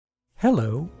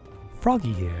Hello,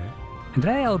 Froggy here, and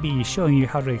today I'll be showing you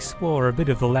how to explore a bit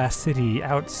of the last city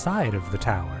outside of the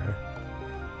tower.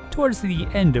 Towards the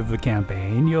end of the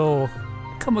campaign, you'll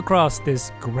come across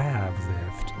this grav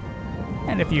lift,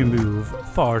 and if you move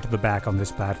far to the back on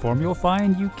this platform, you'll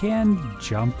find you can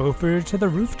jump over to the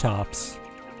rooftops.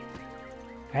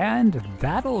 And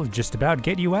that'll just about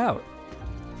get you out.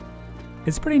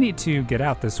 It's pretty neat to get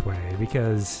out this way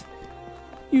because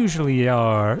usually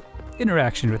our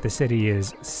interaction with the city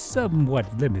is somewhat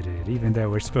limited, even though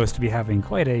we're supposed to be having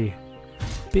quite a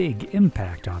big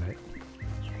impact on it.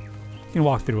 You can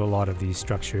walk through a lot of these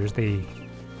structures. They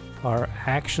are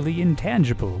actually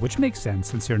intangible, which makes sense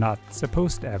since you're not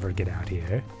supposed to ever get out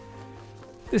here.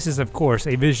 This is, of course,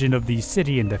 a vision of the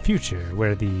city in the future,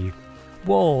 where the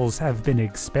walls have been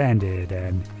expanded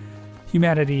and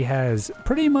humanity has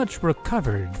pretty much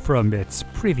recovered from its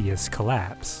previous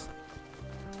collapse,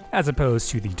 as opposed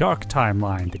to the dark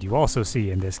timeline that you also see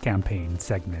in this campaign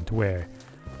segment, where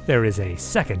there is a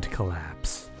second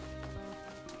collapse.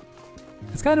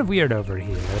 It's kind of weird over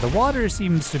here. The water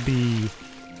seems to be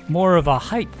more of a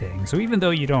height thing, so even though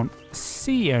you don't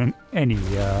see any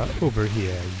over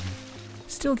here, you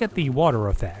still get the water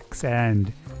effects,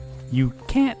 and you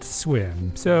can't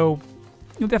swim, so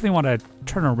you'll definitely want to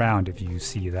turn around if you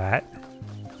see that.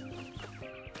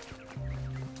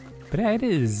 But yeah, it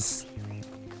is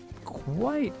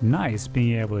quite nice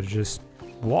being able to just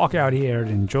walk out here and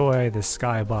enjoy the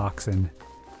skybox and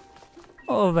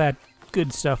all of that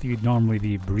good stuff you'd normally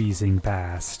be breezing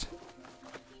past.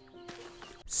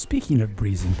 Speaking of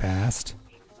breezing past,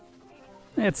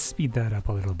 let's speed that up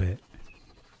a little bit.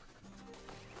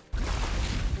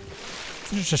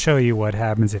 So just to show you what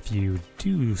happens if you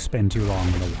do spend too long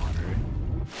in the water.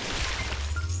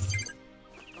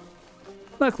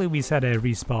 Luckily we set a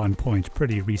respawn point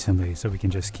pretty recently, so we can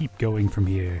just keep going from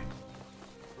here.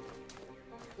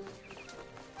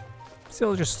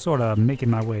 Still just sort of making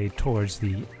my way towards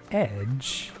the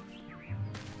edge.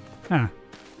 Huh.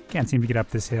 Can't seem to get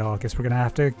up this hill. Guess we're gonna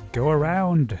have to go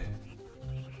around.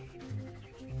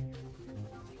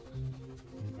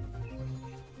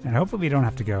 And hopefully we don't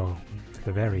have to go to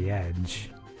the very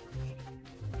edge.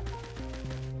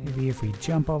 Maybe if we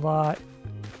jump a lot.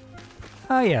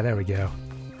 Oh yeah, there we go.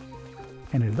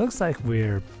 And it looks like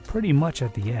we're pretty much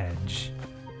at the edge.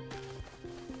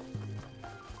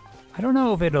 I don't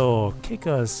know if it'll kick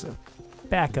us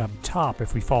back up top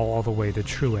if we fall all the way to the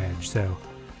true edge, so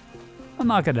I'm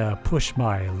not gonna push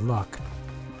my luck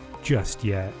just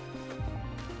yet.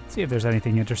 See if there's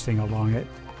anything interesting along it.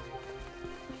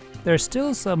 There's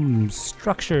still some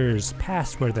structures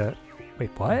past where the...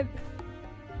 Wait, what?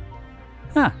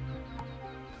 Huh.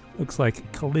 Looks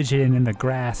like collision in the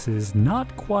grass is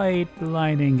not quite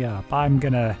lining up. I'm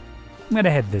gonna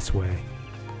head this way.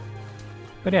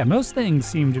 But yeah, most things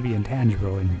seem to be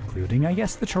intangible, including, I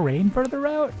guess, the terrain further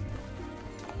out.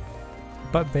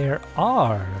 But there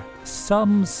are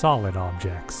some solid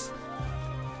objects,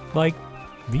 like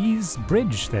these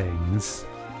bridge things.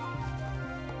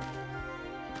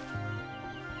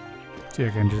 So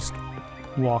you can just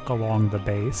walk along the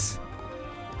base.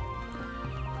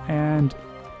 And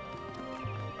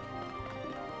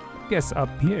I guess up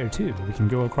here too, we can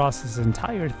go across this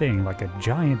entire thing like a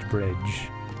giant bridge.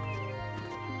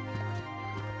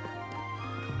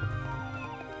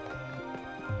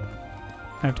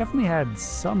 I've definitely had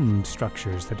some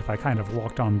structures that if I kind of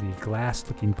walked on the glass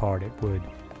looking part, it would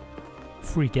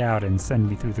freak out and send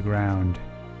me through the ground.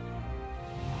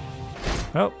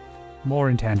 Oh, more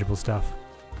intangible stuff.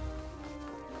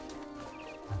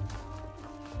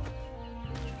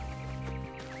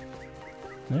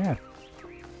 Yeah.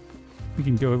 We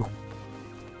can go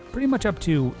pretty much up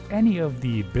to any of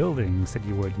the buildings that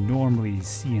you would normally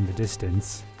see in the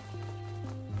distance.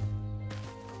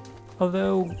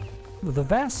 Although the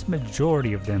vast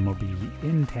majority of them will be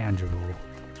intangible,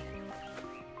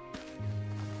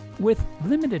 with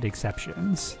limited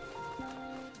exceptions.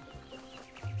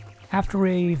 After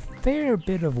a fair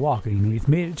bit of walking, we've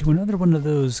made it to another one of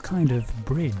those kind of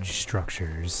bridge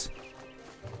structures.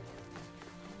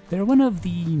 They're one of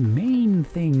the main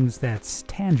things that's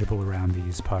tangible around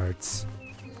these parts,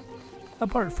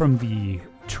 apart from the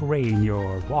terrain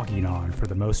you're walking on for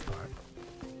the most part.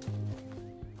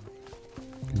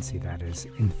 You can see that is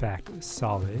in fact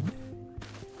solid.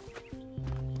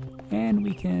 And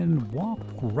we can walk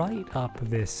right up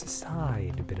this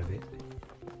side bit of it.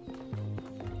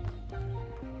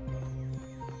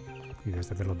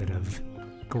 There's a little bit of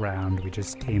ground we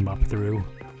just came up through.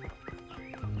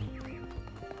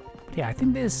 But yeah, I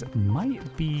think this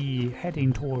might be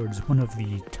heading towards one of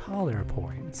the taller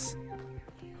points.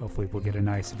 Hopefully we'll get a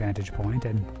nice vantage point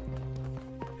and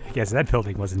I guess that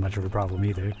building wasn't much of a problem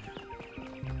either.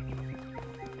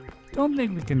 Don't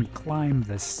think we can climb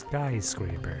the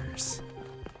skyscrapers.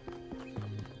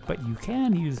 But you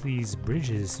can use these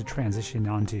bridges to transition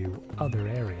onto other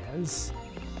areas.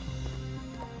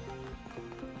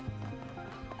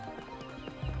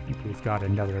 I think we've got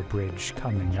another bridge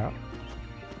coming up.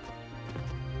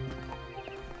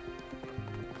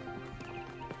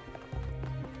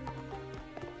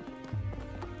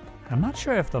 I'm not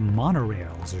sure if the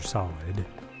monorails are solid.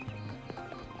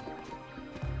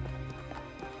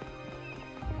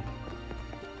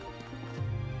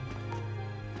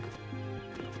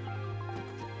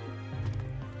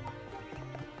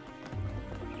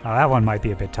 Oh, that one might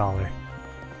be a bit taller.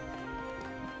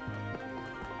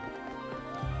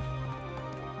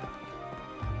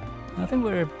 I think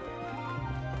we're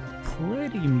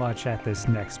pretty much at this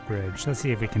next bridge. Let's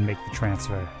see if we can make the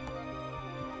transfer.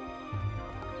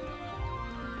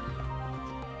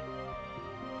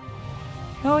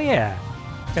 Oh yeah.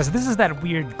 Yeah, so this is that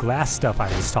weird glass stuff I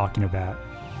was talking about.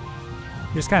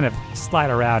 You just kind of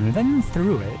slide around and then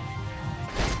through it.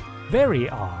 Very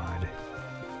odd.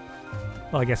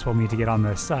 Well, I guess we'll need to get on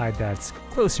the side that's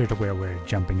closer to where we're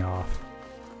jumping off.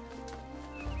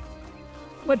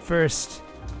 But first...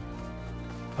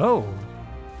 Oh!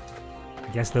 I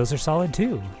guess those are solid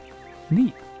too.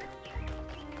 Neat.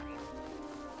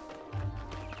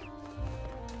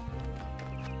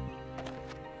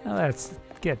 Now let's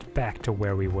get back to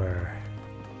where we were.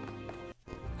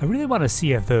 I really want to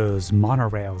see if those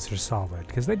monorails are solid,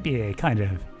 because that'd be a kind of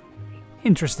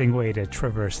interesting way to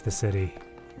traverse the city.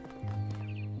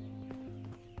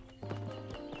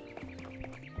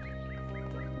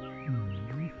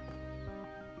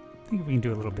 I think we can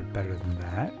do a little bit better than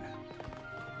that.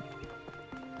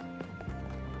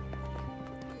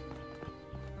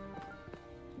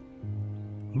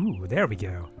 Ooh, there we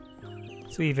go.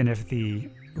 So even if the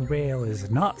rail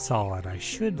is not solid, I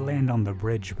should land on the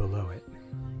bridge below it.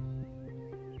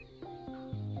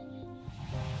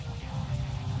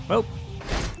 Well,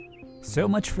 so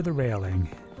much for the railing.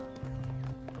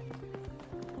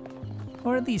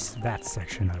 Or at least that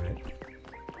section of it.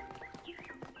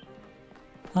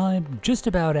 I'm just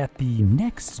about at the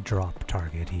next drop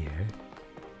target here.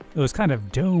 Those kind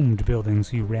of domed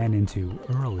buildings we ran into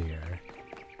earlier.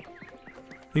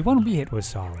 The one we hit was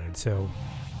solid, so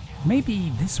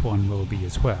maybe this one will be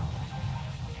as well.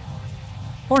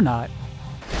 Or not.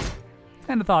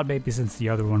 Kinda thought maybe since the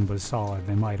other one was solid,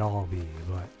 they might all be,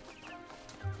 but...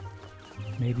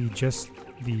 maybe just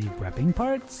the webbing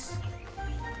parts?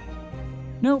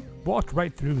 Nope, walked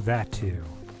right through that too.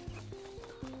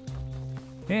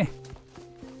 Eh.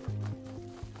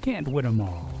 Can't win them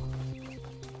all.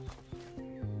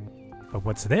 But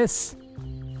what's this?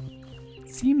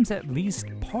 Seems at least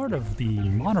part of the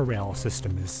monorail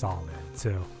system is solid,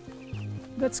 so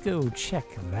let's go check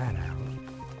that out.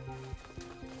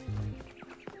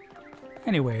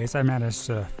 Anyways, I managed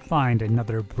to find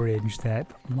another bridge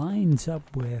that lines up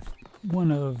with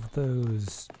one of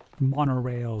those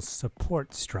monorail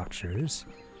support structures.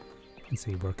 Let's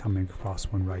see, we're coming across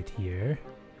one right here.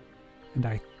 And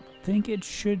I think it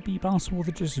should be possible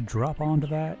to just drop onto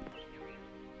that.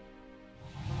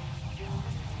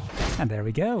 And there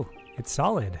we go. It's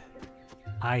solid.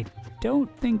 I don't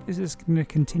think this is going to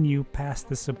continue past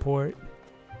the support,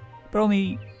 but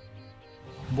only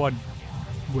one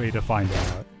way to find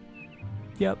out.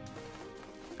 Yep.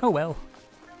 Oh well.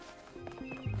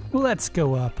 Let's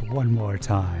go up one more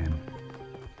time.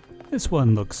 This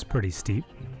one looks pretty steep.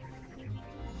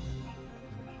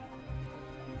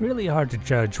 Really hard to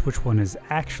judge which one is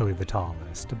actually the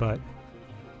tallest, but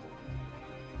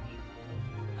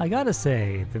I gotta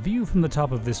say, the view from the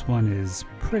top of this one is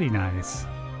pretty nice.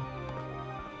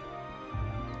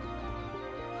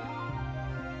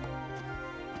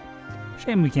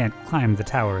 Shame we can't climb the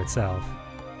tower itself.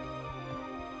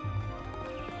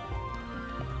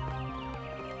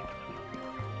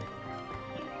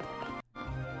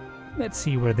 Let's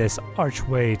see where this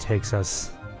archway takes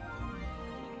us.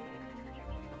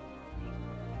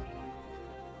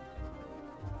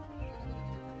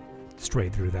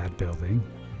 Straight through that building.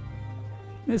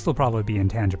 This will probably be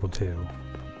intangible too.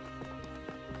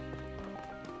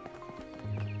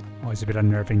 Always a bit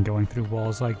unnerving going through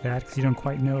walls like that, because you don't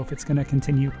quite know if it's going to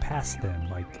continue past them.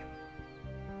 Like,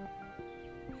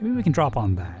 maybe we can drop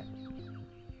on that.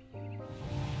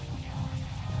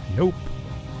 Nope.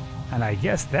 And I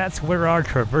guess that's where our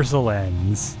traversal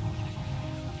ends.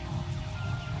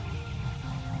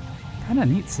 Kinda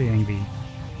neat seeing the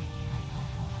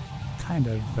kind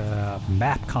of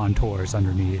map contours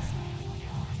underneath.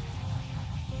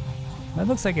 That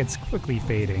looks like it's quickly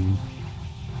fading.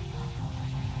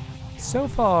 So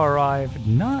far, I've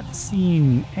not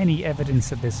seen any evidence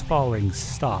that this falling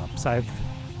stops. I've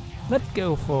let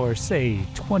go for, say,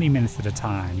 20 minutes at a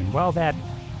time, and while that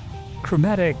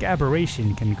chromatic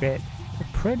aberration can get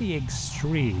pretty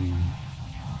extreme,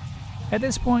 at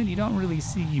this point you don't really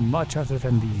see much other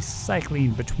than the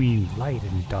cycling between light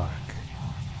and dark.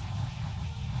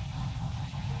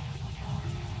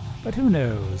 But who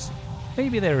knows?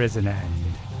 Maybe there is an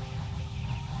end.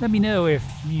 Let me know if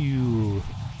you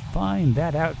find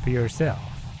that out for yourself.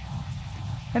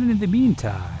 And in the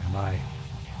meantime, I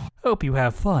hope you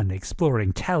have fun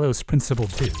exploring Talos Principle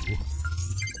 2.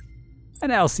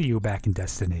 And I'll see you back in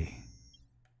Destiny.